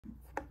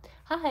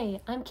Hi,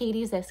 I'm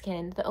Katie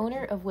Ziskin, the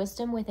owner of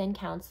Wisdom Within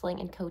Counseling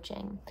and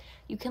Coaching.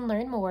 You can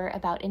learn more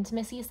about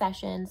intimacy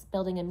sessions,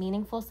 building a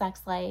meaningful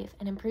sex life,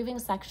 and improving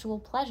sexual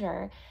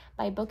pleasure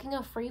by booking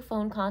a free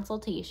phone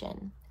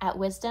consultation at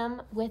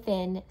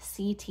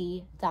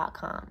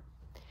wisdomwithinct.com.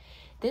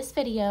 This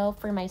video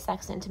for my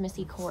sex and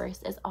intimacy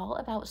course is all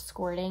about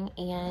squirting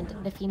and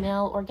the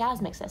female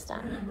orgasmic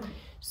system.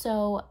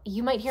 So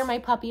you might hear my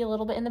puppy a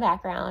little bit in the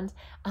background,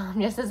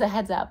 just as a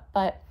heads up,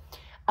 but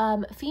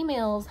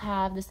females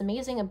have this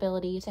amazing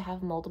ability to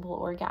have multiple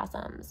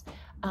orgasms.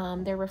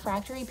 Their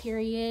refractory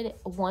period,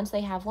 once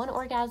they have one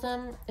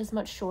orgasm, is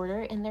much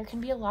shorter, and there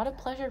can be a lot of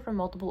pleasure from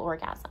multiple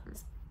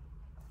orgasms.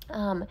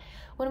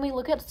 When we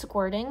look at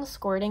squirting,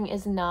 squirting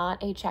is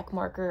not a check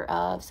marker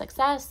of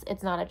success.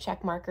 It's not a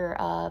check marker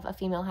of a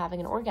female having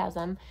an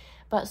orgasm,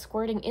 but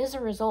squirting is a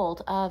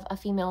result of a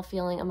female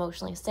feeling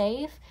emotionally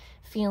safe,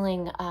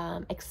 feeling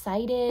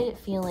excited,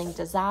 feeling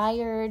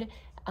desired,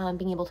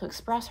 being able to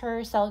express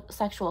her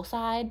sexual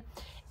side,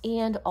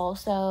 and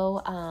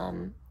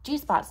also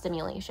G-spot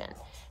stimulation.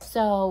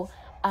 So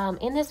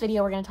in this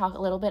video, we're going to talk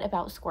a little bit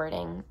about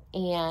squirting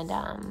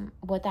and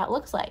what that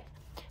looks like.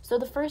 So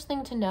the first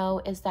thing to know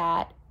is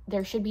that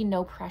there should be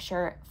no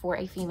pressure for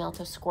a female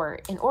to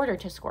squirt in order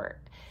to squirt.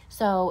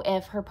 So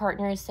if her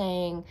partner is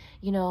saying,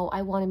 you know,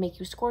 I want to make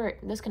you squirt,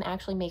 this can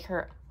actually make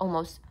her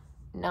almost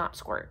not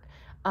squirt.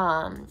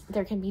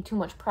 There can be too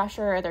much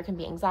pressure. There can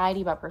be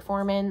anxiety about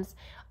performance.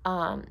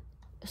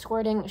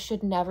 Squirting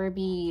should never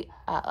be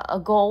a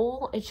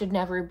goal. It should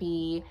never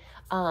be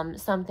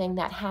something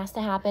that has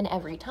to happen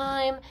every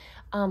time.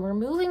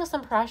 Removing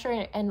some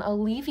pressure and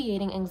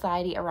alleviating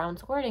anxiety around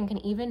squirting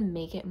can even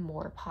make it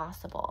more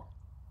possible.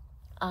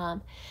 A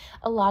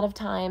lot of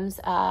times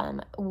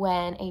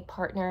when a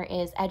partner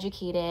is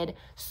educated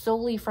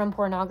solely from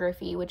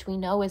pornography, which we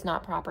know is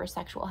not proper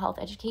sexual health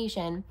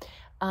education,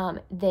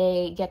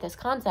 they get this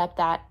concept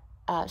that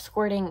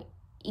squirting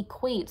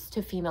equates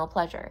to female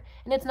pleasure.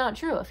 And it's not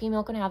true. A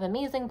female can have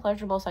amazing,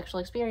 pleasurable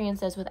sexual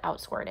experiences without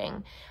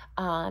squirting.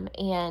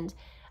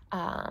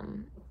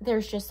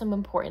 There's just some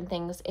important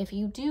things. If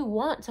you do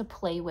want to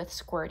play with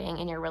squirting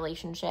in your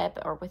relationship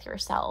or with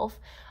yourself,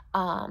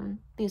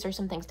 these are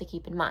some things to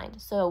keep in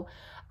mind. So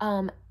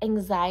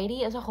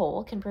anxiety as a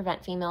whole can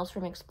prevent females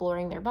from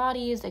exploring their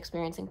bodies,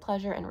 experiencing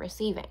pleasure, and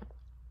receiving.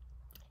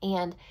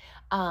 And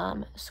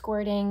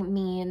squirting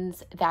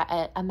means that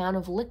an amount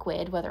of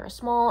liquid, whether a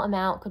small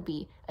amount, could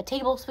be a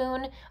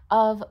tablespoon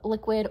of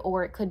liquid,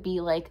 or it could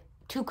be like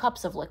 2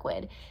 cups of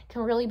liquid,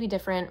 can really be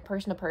different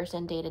person to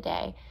person, day to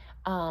day,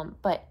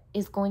 but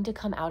is going to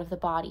come out of the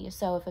body.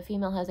 So if a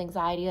female has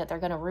anxiety that they're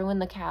going to ruin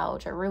the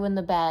couch or ruin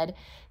the bed,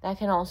 that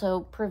can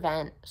also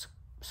prevent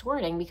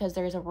squirting because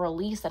there's a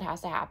release that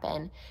has to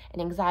happen.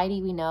 And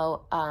anxiety, we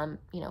know,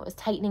 is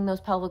tightening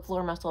those pelvic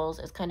floor muscles,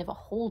 is kind of a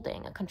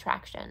holding, a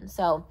contraction.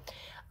 So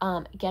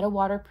get a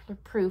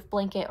waterproof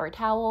blanket or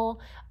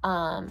towel,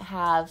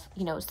 have,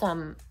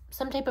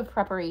 some type of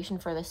preparation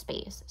for the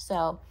space.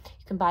 So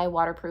you can buy a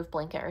waterproof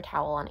blanket or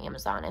towel on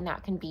Amazon, and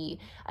that can be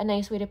a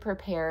nice way to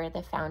prepare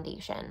the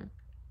foundation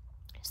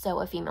so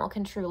a female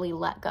can truly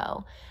let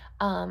go.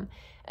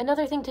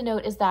 Another thing to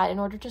note is that in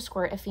order to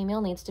squirt, a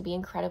female needs to be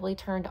incredibly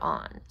turned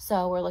on.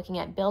 So we're looking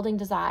at building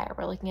desire.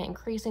 We're looking at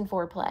increasing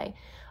foreplay.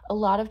 A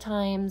lot of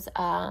times,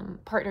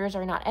 partners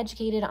are not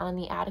educated on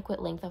the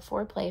adequate length of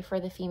foreplay for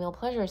the female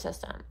pleasure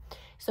system.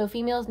 So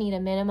females need a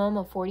minimum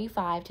of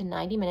 45 to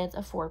 90 minutes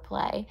of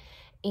foreplay.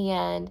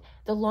 And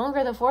the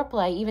longer the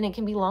foreplay, even it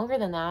can be longer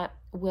than that,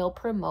 will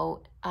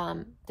promote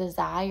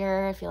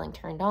desire, feeling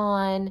turned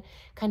on,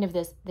 kind of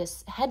this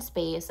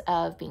headspace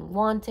of being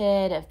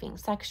wanted, of being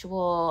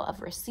sexual,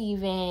 of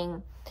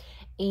receiving.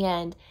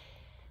 And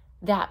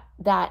that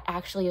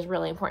actually is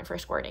really important for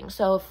squirting.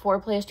 So if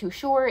foreplay is too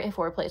short, if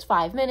foreplay is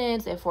 5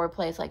 minutes, if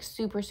foreplay is like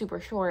super, super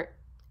short,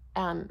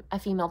 a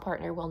female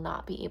partner will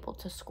not be able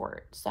to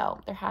squirt.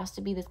 So there has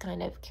to be this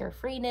kind of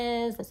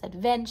carefreeness, this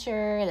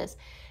adventure, this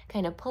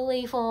kind of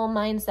playful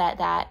mindset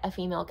that a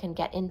female can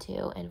get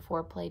into, and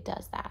foreplay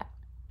does that.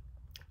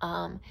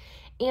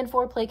 And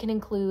foreplay can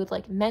include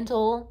like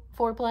mental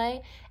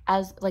foreplay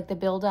as like the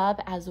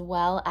buildup, as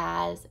well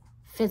as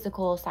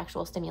physical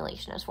sexual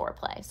stimulation as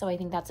foreplay. So I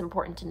think that's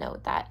important to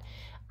note that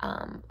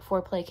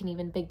foreplay can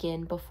even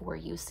begin before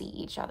you see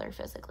each other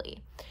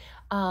physically.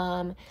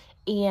 And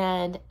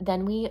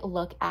then we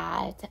look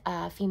at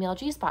female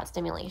G-spot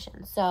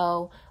stimulation.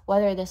 So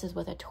whether this is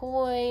with a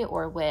toy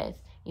or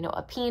with,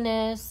 a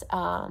penis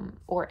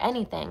or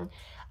anything,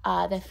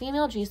 the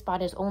female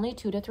G-spot is only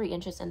 2 to 3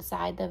 inches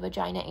inside the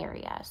vagina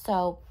area.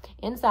 So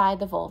inside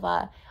the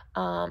vulva.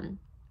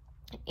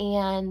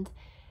 And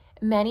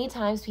many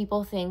times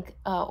people think,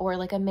 or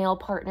like a male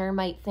partner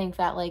might think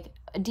that like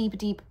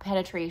deep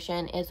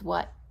penetration is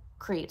what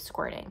creates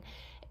squirting.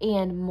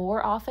 And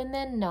more often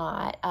than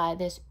not,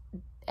 this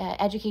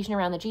education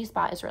around the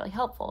G-spot is really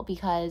helpful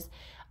because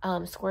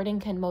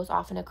squirting can most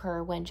often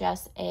occur when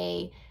just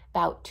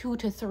about 2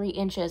 to 3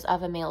 inches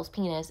of a male's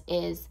penis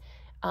is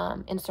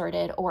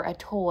inserted, or a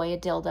toy, a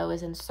dildo,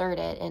 is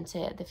inserted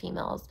into the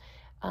female's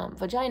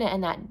vagina,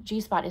 and that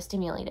G-spot is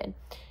stimulated.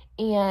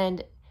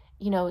 And,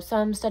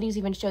 some studies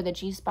even show the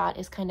G-spot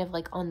is kind of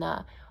like on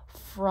the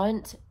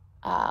front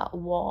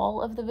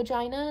wall of the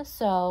vagina.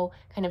 So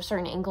kind of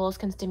certain angles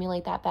can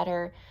stimulate that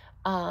better.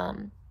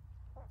 You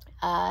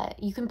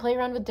can play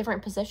around with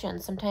different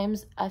positions.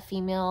 Sometimes a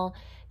female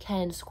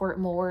can squirt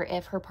more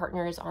if her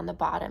partner is on the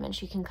bottom, and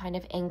she can kind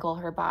of angle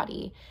her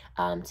body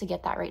to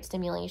get that right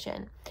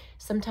stimulation.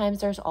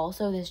 Sometimes there's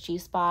also this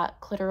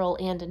G-spot,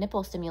 clitoral, and a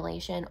nipple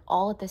stimulation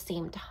all at the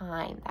same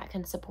time that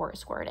can support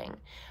squirting.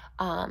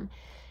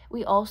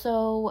 We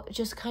also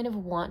just kind of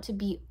want to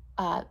be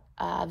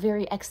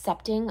very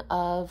accepting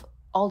of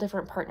all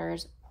different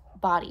partners'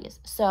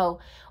 bodies. So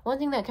one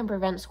thing that can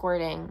prevent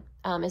squirting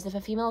is if a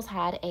female's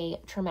had a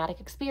traumatic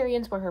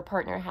experience where her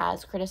partner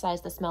has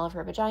criticized the smell of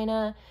her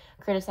vagina,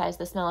 criticized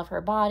the smell of her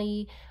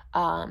body.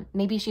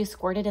 Maybe she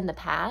squirted in the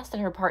past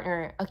and her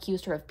partner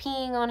accused her of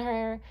peeing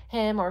on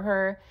him or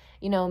her.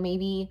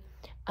 Maybe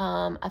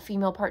a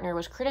female partner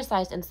was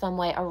criticized in some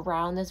way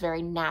around this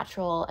very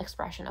natural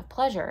expression of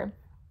pleasure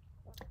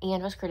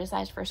and was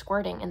criticized for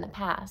squirting in the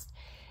past.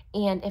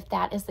 And if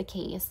that is the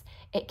case,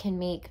 it can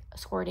make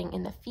squirting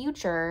in the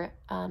future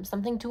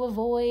something to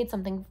avoid,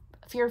 something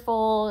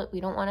fearful. We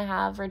don't want to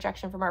have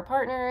rejection from our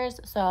partners,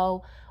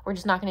 so we're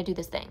just not going to do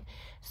this thing.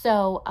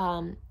 So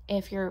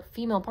if your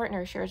female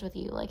partner shares with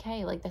you, like,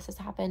 hey, like this has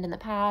happened in the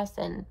past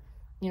and,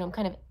 I'm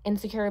kind of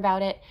insecure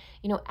about it,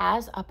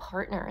 as a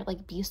partner,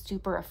 like be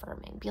super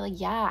affirming. Be like,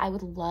 yeah, I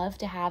would love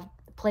to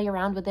play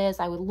around with this.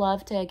 I would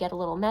love to get a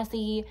little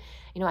messy.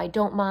 I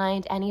don't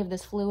mind any of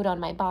this fluid on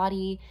my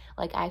body.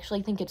 Like, I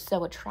actually think it's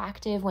so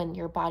attractive when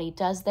your body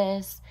does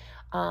this.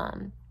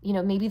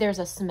 Maybe there's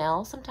a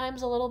smell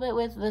sometimes a little bit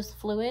with this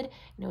fluid.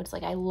 It's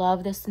like, I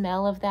love the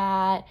smell of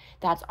that.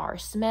 That's our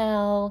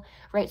smell,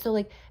 right? So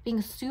like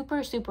being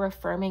super, super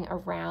affirming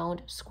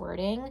around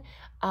squirting,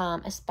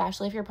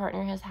 especially if your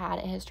partner has had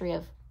a history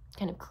of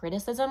kind of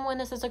criticism when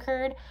this has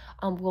occurred,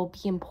 will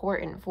be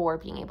important for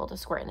being able to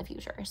squirt in the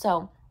future.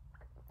 So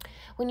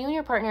when you and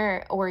your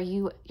partner or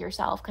you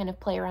yourself kind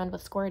of play around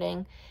with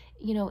squirting,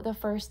 the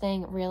first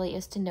thing really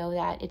is to know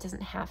that it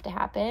doesn't have to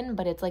happen,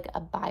 but it's like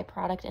a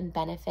byproduct and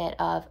benefit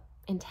of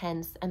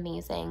intense,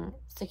 amazing,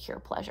 secure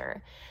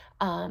pleasure.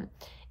 And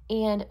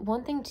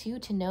one thing too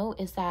to note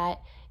is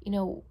that,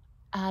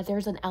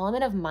 there's an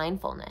element of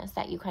mindfulness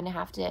that you kind of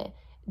have to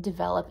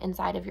develop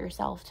inside of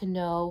yourself to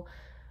know,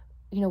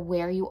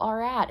 where you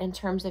are at in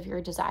terms of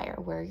your desire,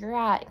 where you're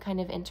at kind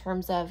of in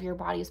terms of your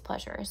body's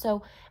pleasure.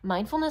 So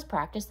mindfulness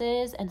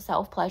practices and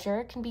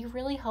self-pleasure can be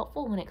really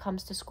helpful when it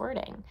comes to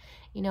squirting.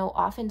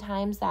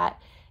 Oftentimes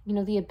that,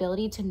 the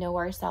ability to know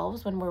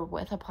ourselves when we're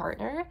with a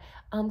partner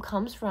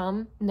comes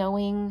from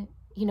knowing,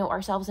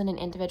 ourselves in an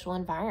individual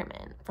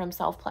environment, from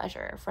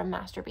self-pleasure, from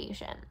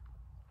masturbation.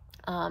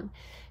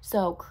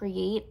 So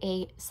create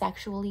a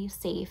sexually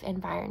safe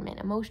environment,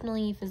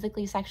 emotionally,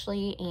 physically,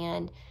 sexually,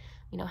 and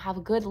have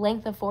a good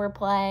length of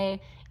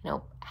foreplay,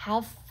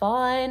 have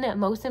fun.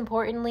 Most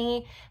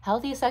importantly,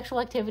 healthy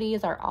sexual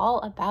activities are all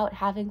about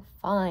having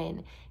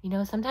fun.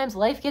 Sometimes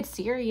life gets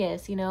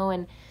serious,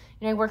 and,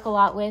 I work a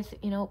lot with,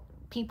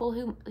 people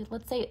who,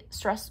 let's say,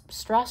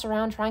 stress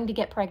around trying to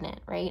get pregnant,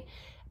 right?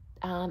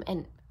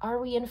 And are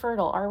we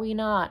infertile? Are we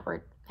not?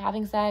 We're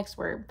having sex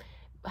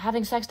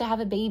to have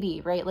a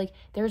baby, right? Like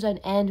there's an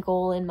end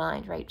goal in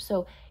mind, right?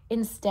 So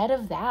instead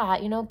of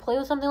that, play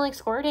with something like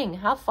squirting,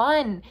 have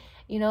fun,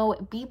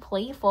 be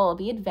playful,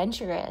 be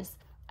adventurous,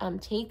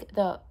 take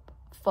the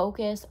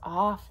focus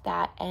off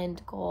that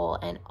end goal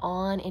and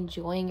on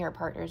enjoying your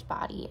partner's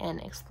body and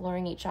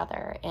exploring each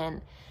other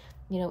and,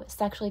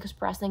 sexually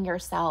expressing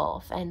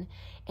yourself and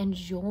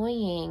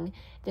enjoying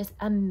this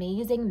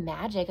amazing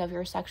magic of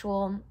your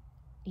sexual,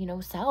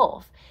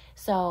 self.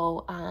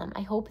 So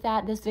I hope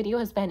that this video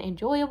has been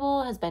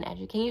enjoyable, has been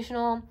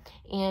educational,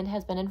 and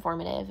has been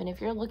informative. And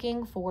if you're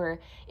looking for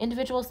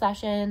individual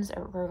sessions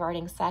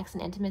regarding sex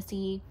and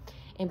intimacy,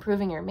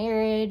 improving your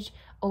marriage,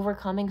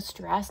 overcoming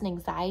stress and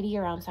anxiety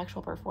around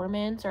sexual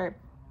performance, or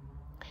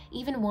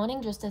even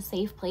wanting just a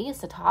safe place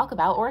to talk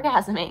about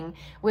orgasming,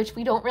 which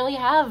we don't really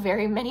have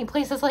very many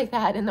places like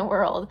that in the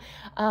world,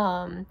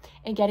 and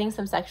getting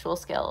some sexual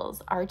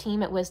skills, our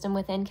team at Wisdom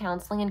Within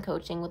Counseling and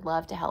Coaching would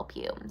love to help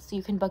you. So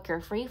you can book your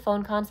free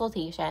phone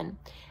consultation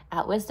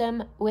at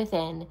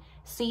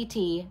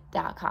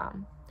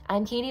wisdomwithinct.com.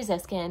 I'm Katie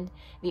Ziskin,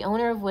 the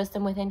owner of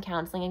Wisdom Within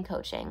Counseling and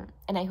Coaching,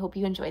 and I hope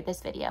you enjoyed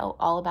this video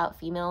all about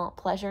female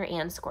pleasure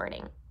and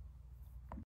squirting.